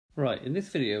Right, in this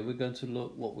video we're going to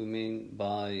look what we mean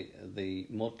by the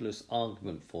modulus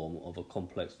argument form of a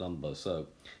complex number. So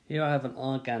here I have an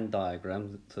Argand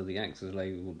diagram, so the axis is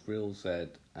labelled real Z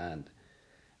and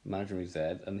imaginary Z,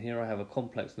 and here I have a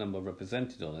complex number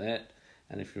represented on it,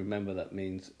 and if you remember that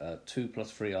means 2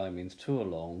 plus 3i means 2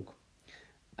 along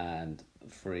and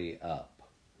 3 up.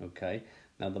 Okay,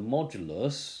 now the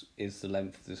modulus is the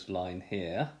length of this line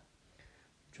here,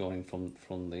 joining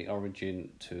from the origin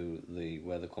to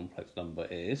where the complex number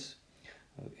is.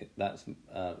 That's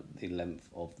the length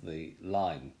of the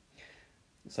line.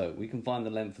 So we can find the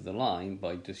length of the line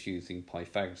by just using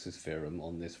Pythagoras' theorem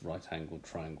on this right-angled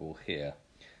triangle here.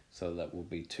 So that will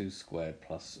be 2 squared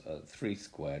plus 3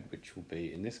 squared, which will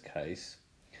be, in this case,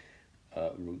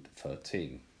 root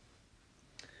 13.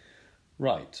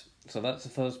 Right, so that's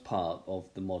the first part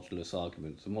of the modulus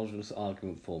argument. The modulus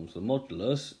argument forms. The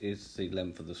modulus is the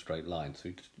length of the straight line,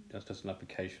 so that's just an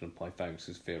application of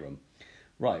Pythagoras' theorem.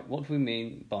 Right, what do we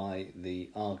mean by the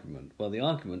argument? Well, the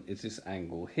argument is this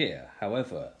angle here.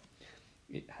 However,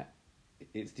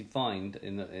 it's defined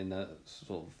in a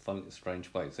sort of funny,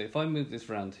 strange way. So if I move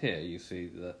this around here, you see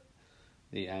that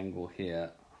the angle here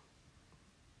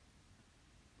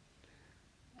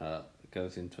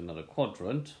goes into another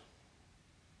quadrant.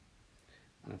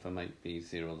 And if I make B0,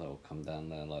 that will come down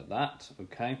there like that,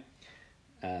 okay?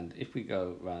 And if we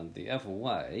go around the other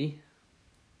way,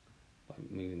 by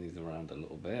moving these around a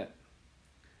little bit,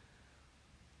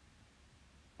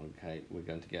 okay, we're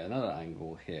going to get another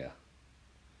angle here,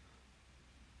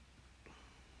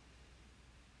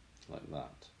 like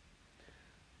that,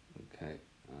 okay,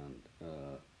 and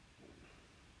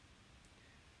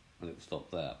it'll stop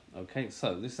there. Okay,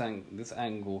 so this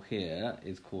angle here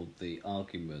is called the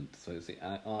argument. So it's the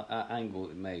angle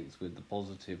it makes with the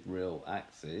positive real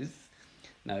axis.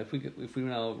 Now, if we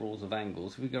know our rules of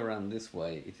angles, if we go around this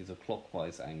way, it is a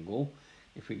clockwise angle.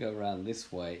 If we go around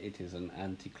this way, it is an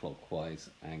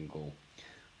anti-clockwise angle.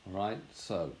 All right,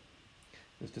 so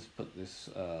let's just put this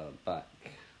back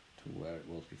to where it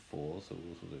was before. So it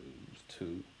was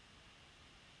 2.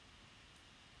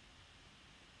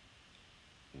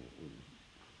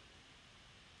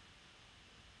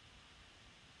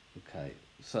 Okay,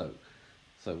 so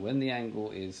when the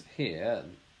angle is here,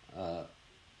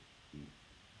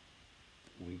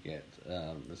 we get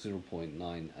the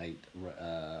 0.98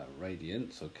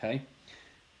 radians, okay,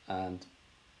 and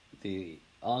the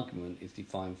argument is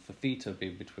defined for theta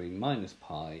being between minus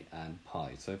pi and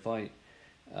pi. So if I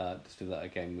just do that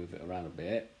again, move it around a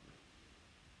bit,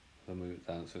 if I move it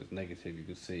down so it's negative, you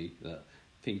can see that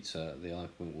theta, the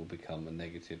argument, will become a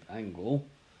negative angle.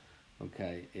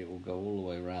 Okay, it will go all the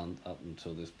way around up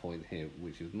until this point here,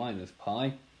 which is minus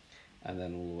pi, and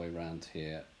then all the way around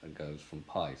here it goes from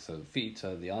pi. So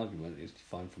theta, the argument, is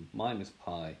defined from minus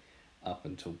pi up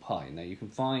until pi. Now you can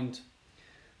find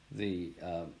the,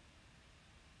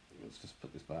 let's just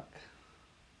put this back.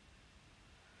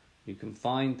 You can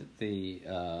find the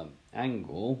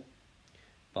angle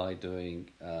by doing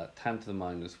tan to the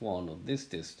minus 1 of this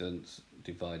distance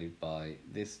divided by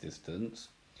this distance,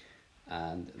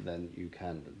 and then you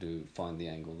can find the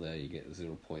angle there. You get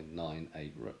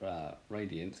 0.98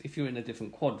 radians. If you're in a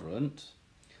different quadrant,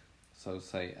 so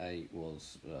say A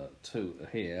was 2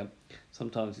 here,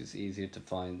 sometimes it's easier to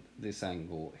find this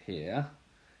angle here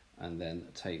and then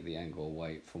take the angle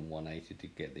away from 180 to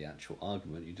get the actual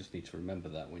argument. You just need to remember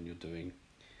that when you're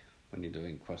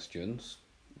doing questions,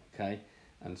 okay?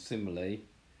 And similarly,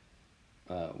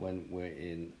 when we're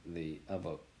in the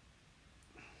other,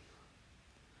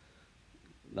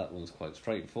 that one's quite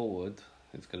straightforward.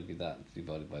 It's going to be that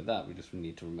divided by that. We just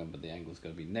need to remember the angle is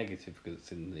going to be negative because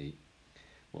it's in the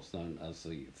what's known as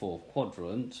the fourth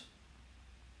quadrant.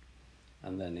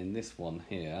 And then in this one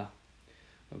here,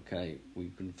 okay, we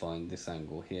can find this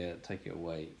angle here, take it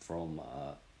away from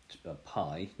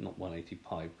pi, not 180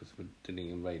 pi because we're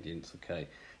dealing in radians, okay,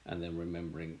 and then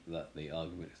remembering that the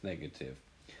argument is negative.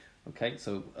 Okay,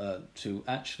 so to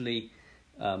actually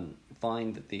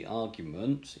find the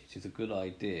argument, it is a good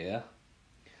idea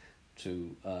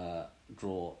to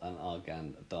draw an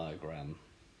Argand diagram.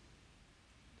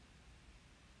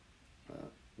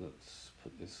 Let's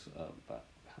put this back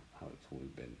how it's always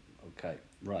been. Okay,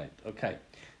 right, okay.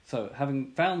 So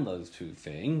having found those two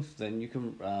things, then you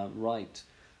can write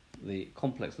the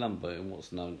complex number in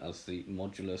what's known as the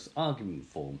modulus argument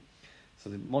form. So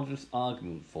the modulus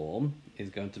argument form is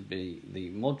going to be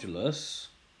the modulus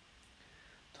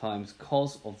times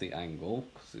cos of the angle,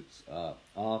 because it's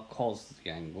r cos the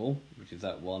angle, which is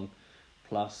that one,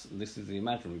 plus, this is the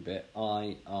imaginary bit,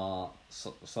 I r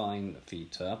sine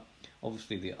theta.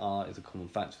 Obviously the r is a common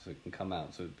factor, so it can come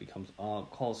out, so it becomes r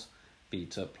cos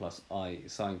theta plus I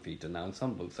sine theta. Now in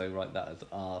some books they write that as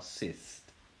r cis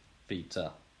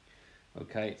theta.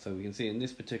 Okay, so we can see in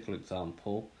this particular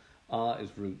example, r is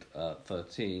root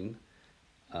 13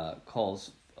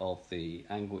 cos of the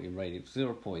angle in radians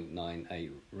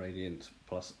 0.98 radians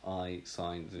plus I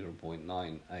sine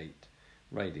 0.98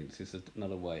 radians. This is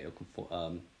another way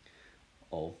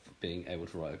of being able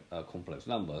to write a complex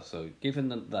number. So given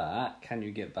that, can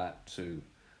you get back to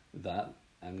that?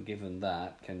 And given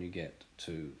that, can you get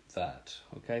to that?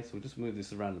 Okay, so we'll just move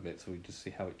this around a bit so we just see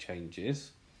how it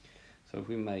changes. So if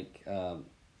we make,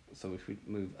 if we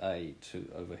move A to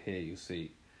over here, you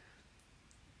see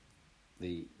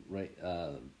the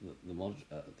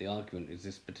argument is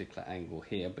this particular angle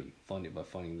here, but you can find it by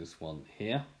finding this one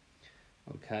here.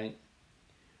 Okay.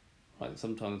 Right,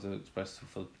 sometimes they're expressed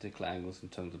for particular angles in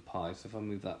terms of pi. So if I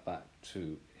move that back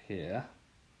to here,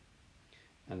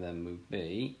 and then move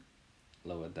B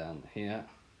lower down here,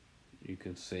 you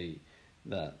can see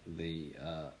that the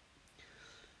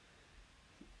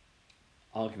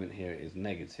argument here is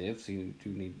negative, so you do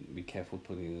need to be careful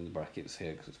putting it in the brackets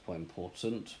here because it's quite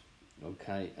important.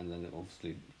 Okay, and then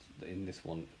obviously in this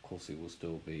one, of course, it will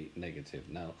still be negative.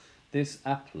 Now, this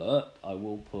applet I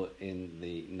will put in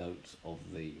the notes of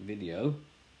the video.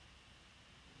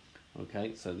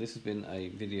 Okay, so this has been a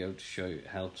video to show you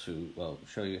how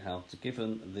to,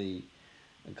 given the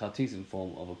Cartesian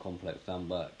form of a complex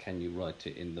number, can you write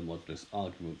it in the modulus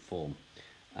argument form?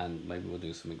 And maybe we'll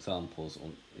do some examples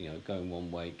on, going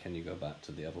one way, can you go back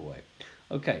to the other way?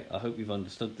 Okay, I hope you've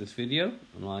understood this video,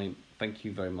 and I thank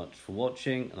you very much for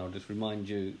watching, and I'll just remind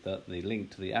you that the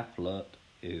link to the applet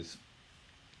is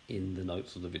in the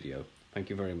notes of the video. Thank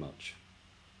you very much.